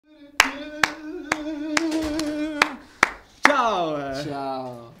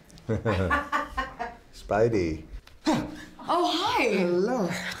Spidey. Oh, hi! Hello.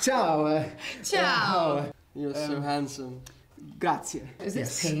 Ciao. Ciao! You're so handsome. Grazie. Is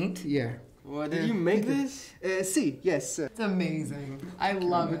this paint? Yeah. What, did you make this? Sì, yes. It's amazing. I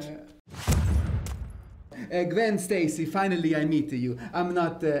love it. Gwen Stacy, finally I meet you. I'm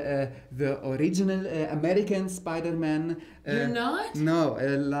not the original American Spider-Man. You're not? No,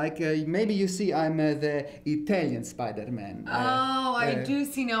 maybe you see I'm the Italian Spider-Man. Oh, I do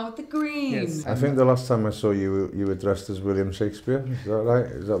see now with the green. Yes. I think the last time I saw you, you were dressed as William Shakespeare. Is that right?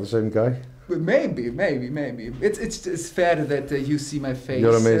 Is that the same guy? Maybe. It's fair that you see my face.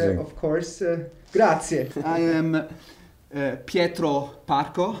 You're amazing. Of course. Grazie. I am Pietro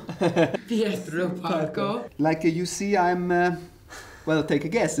Parco. Pietro Parco. Like you see, I'm. Well, take a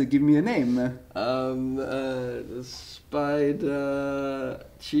guess. Give me a name. Spider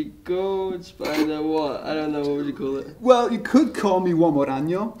Chico, Spider what? I don't know, what would you call it? Well, you could call me Uomo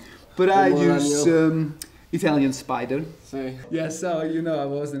Ragno, but I Uomo use Italian spider. See. Yeah, so I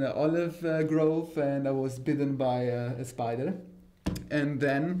was in an olive grove and I was bitten by a spider, and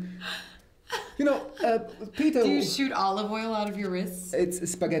then. Peter... Do you shoot olive oil out of your wrists? It's a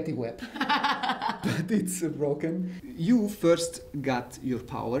spaghetti web. But it's broken. You first got your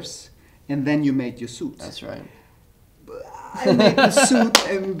powers, and then you made your suit. That's right. I made the suit,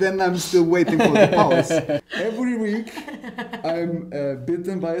 and then I'm still waiting for the powers. Every week, I'm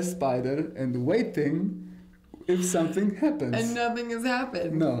bitten by a spider and waiting if something happens. And nothing has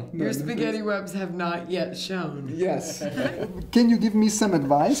happened. No. Your spaghetti webs have not yet shown. Yes. Can you give me some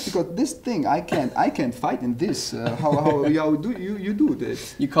advice? Because this thing, I can't fight in this. How do you do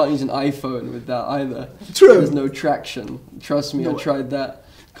this? You can't use an iPhone with that either. True. There's no traction. Trust me, I tried that.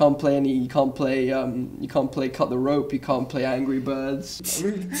 You can't play Cut the Rope, you can't play Angry Birds.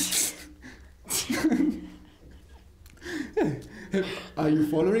 Are you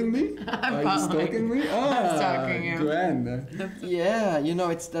following me? Are you stalking me? I'm stalking you. Gwen. Yeah,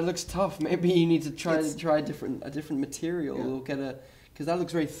 that looks tough. Maybe you need to try a different material or get because that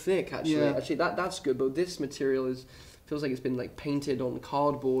looks very thick actually. Yeah. Actually that's good, but this material feels like it's been like painted on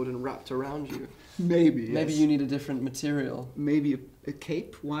cardboard and wrapped around you. Maybe You need a different material. Maybe a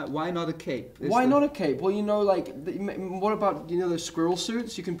cape? Why not a cape? Why not a cape? Well, what about those squirrel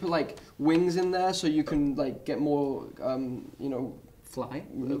suits? You can put like wings in there so you can like get more fly?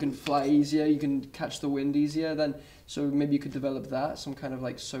 You can fly easier, you can catch the wind easier then. So maybe you could develop that, some kind of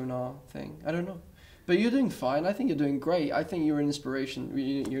like sonar thing. I don't know. But you're doing fine. I think you're doing great. I think you're an inspiration.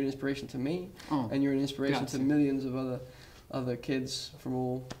 You're an inspiration to me, and you're an inspiration to millions of other kids from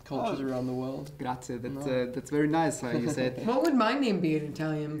all cultures around the world. Grazie. That's very nice how you said. What would my name be in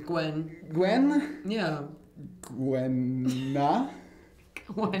Italian? Gwen. Gwen? Yeah. Gwenna?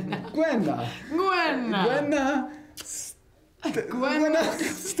 Gwenna. Gwenna. Gwenna. Gwenna. Gwenna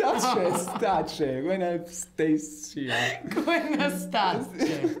Stace. Gwenna Stacia. Gwenna Stace.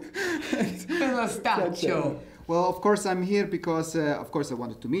 Gwenna Staccio. Well, of course I'm here because, of course I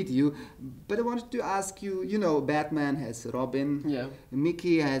wanted to meet you, but I wanted to ask you, Batman has Robin, yeah.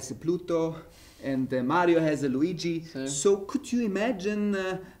 Mickey has Pluto, and Mario has a Luigi. So could you imagine,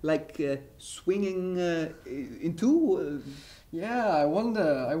 swinging into? Yeah, I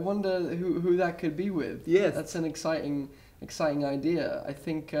wonder who that could be with. Yes. That's an exciting idea. I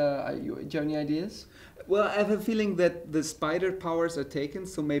think, do you have any ideas? Well, I have a feeling that the spider powers are taken,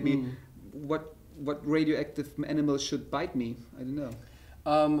 so maybe what radioactive animal should bite me? I don't know.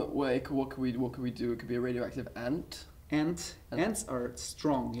 What could we do? It could be a radioactive ant. Ants are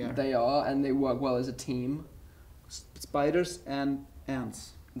strong, yeah. They are, and they work well as a team. Spiders and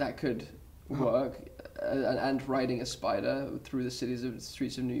ants. That could work. An ant riding a spider through the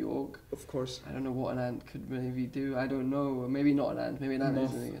streets of New York. Of course. I don't know what an ant could maybe do. I don't know. Maybe not an ant. Maybe an ant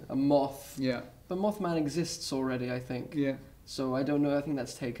is a moth. Yeah. But Mothman exists already, I think. Yeah. So I don't know. I think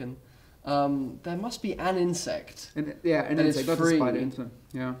that's taken. There must be an insect. An insect, not a spider.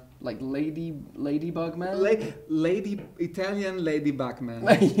 Yeah. Like ladybug man. Italian ladybug man.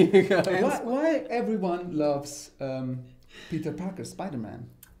 Why everyone loves Peter Parker, Spider-Man?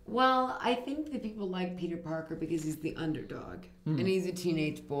 Well, I think that people like Peter Parker because he's the underdog. And he's a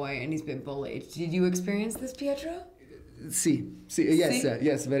teenage boy and he's been bullied. Did you experience this, Pietro?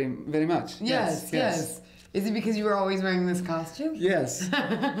 Yes, very, very much. Yes. Is it because you were always wearing this costume? Yes.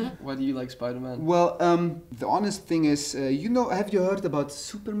 Why do you like Spider-Man? Well, the honest thing is, have you heard about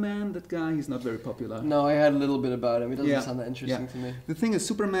Superman, that guy? He's not very popular. No, I heard a little bit about him. It doesn't sound that interesting to me. The thing is,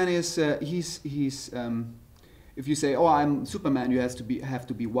 Superman is, he's if you say, oh, I'm Superman, you have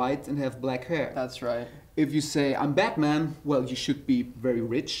to be white and have black hair. That's right. If you say, I'm Batman, well, you should be very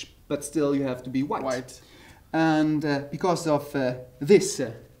rich, but still you have to be white. And because of this,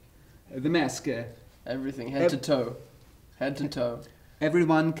 The mask. Everything, head to toe. Head to toe.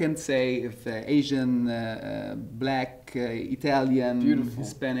 Everyone can say, if Asian, black, Italian, Beautiful.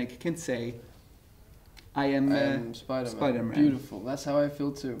 Hispanic, can say, I am Spider-Man. Spider-Man. Beautiful. That's how I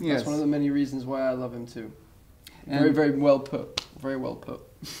feel too. Yes. That's one of the many reasons why I love him too. And Very, very well put. Very well put.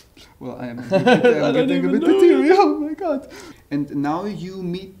 well, I'm getting a bit teary. Oh my god! And now you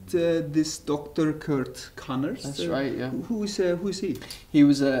meet this Dr. Kurt Connors. That's right. Yeah. Who is he? He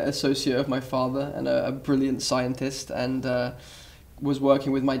was an associate of my father and a brilliant scientist, and was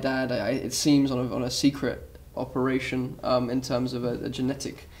working with my dad. It seems on a secret operation in terms of a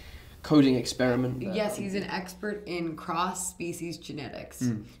genetic coding experiment. Yes, he's an expert in cross-species genetics.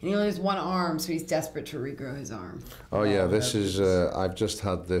 And he only has one arm, so he's desperate to regrow his arm. Oh yeah, this is. I've just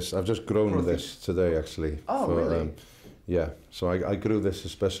had this. I've just grown this today, actually. Oh, really? Yeah. So I grew this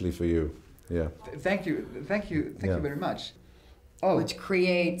especially for you. Yeah. Thank you very much. Oh, Which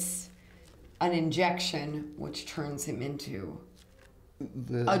creates an injection which turns him into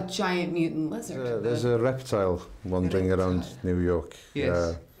a giant mutant lizard. There's a reptile wandering around New York.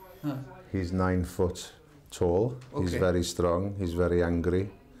 Yes. He's 9 foot tall. He's Okay. very strong. He's very angry,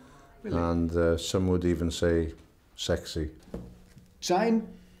 Really? and some would even say sexy. Giant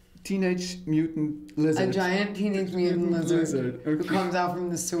teenage mutant lizard. A giant teenage mutant lizard who Okay. comes out from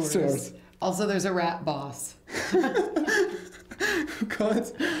the sewers. Sewers. Also, there's a rat boss. Who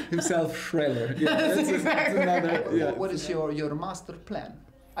calls himself Shreller. Yeah, that's exactly another. Yeah. What is your master plan?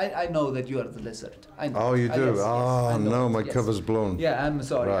 I know that you are the lizard. I know. Oh, you do? Yes, yes, oh I know. no, my Yes. cover's blown. Yeah, I'm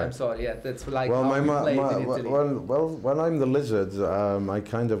sorry. Right. I'm sorry. Yeah, that's like Well, how we play it in my Italy. well, when I'm the lizard, I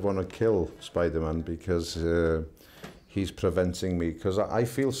kind of want to kill Spider-Man because he's preventing me. Because I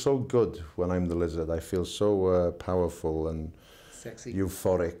feel so good when I'm the lizard. I feel so powerful and Sexy.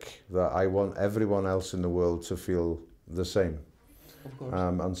 euphoric that I want everyone else in the world to feel the same. Of course.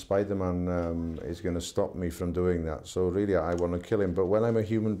 And Spider-Man is going to stop me from doing that. So really, I want to kill him. But when I'm a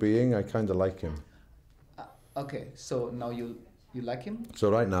human being, I kind of like him. Okay, so now you like him? So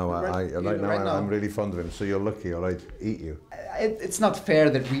right now, Right now. I'm really fond of him. So you're lucky, all right? Eat you. It's not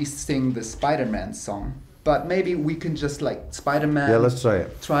fair that we sing the Spider-Man song, but maybe we can just like Spider-Man. Yeah, let's try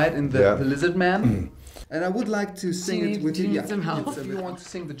it. try it in the, Yeah. the Lizard Man. And I would like to sing it with do you you. need some help? If you want to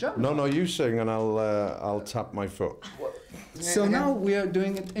sing the German. No, you sing and I'll tap my foot. So now we are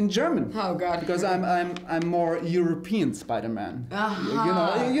doing it in German. Oh God! Because I'm more European Spider-Man.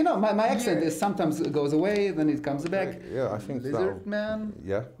 Aha. You know, my accent is sometimes it goes away, then it comes back. Yeah, I think Lizard Man.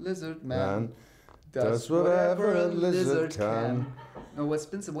 Yeah. Lizard Man. Man does whatever a lizard can. No, what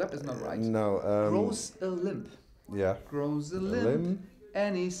spins the web is not right. No. Grows a limb. Yeah. Grows a limb.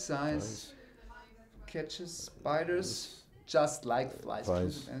 Any size. Catches spiders just like flies.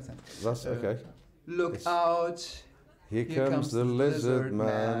 Flies. That's okay. Look It's- out. Here comes the lizard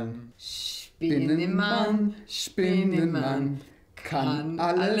man. Spinnenmann, Spinnenmann kann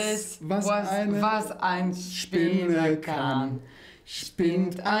alles, was ein Spinner kann.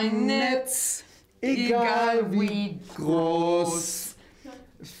 Spinnt ein Netz, egal wie groß,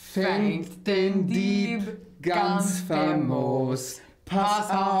 fängt den Dieb ganz famos. Pass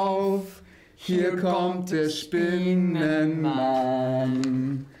auf, hier kommt der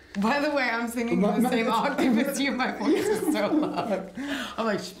Spinnenmann. By the way, I'm singing the same octave as you. My voice is so loud. I'm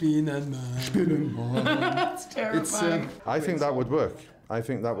like Spinnenmann. Spinnenmann. That's terrifying. I think that would work. I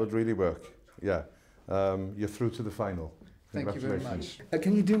think that would really work. Yeah. You're through to the final. Thank you very Congratulations. much.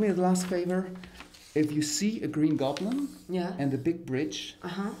 Can you do me the last favor? If you see a green goblin Yeah. and a big bridge,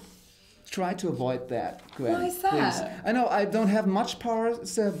 try to avoid that, Gwen. Why is that? Please. I know I don't have much power,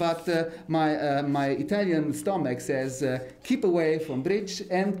 but my Italian stomach says keep away from bridge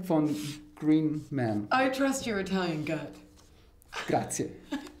and from green man. I trust your Italian gut. Grazie.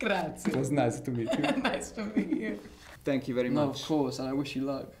 Grazie. It was nice to meet you. Nice to meet you. Thank you very No, much. of course, and I wish you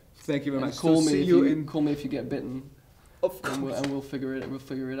luck. Thank you very And much. call So me see if you you in. call me if you get bitten, Of course. and we'll figure it. We'll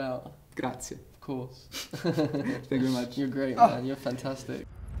figure it out. Grazie. Of course. Thank you very much. You're great, man. You're fantastic.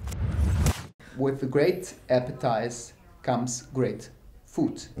 With the great appetite comes great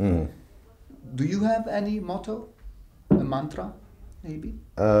food. Do you have any motto? A mantra, maybe?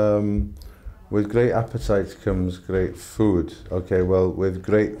 With great appetite comes great food. Okay, well, with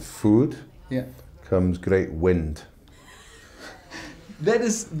great food Yeah. comes great wind.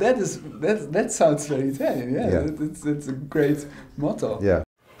 That sounds very Italian. Yeah, Yeah. That's a great motto. Yeah.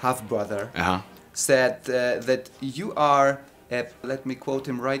 Half brother said that you are, let me quote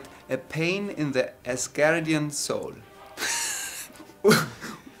him right, a pain in the Asgardian soul.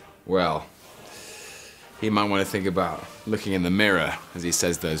 Well, he might want to think about looking in the mirror as he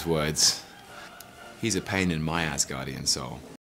says those words. He's a pain in my Asgardian soul.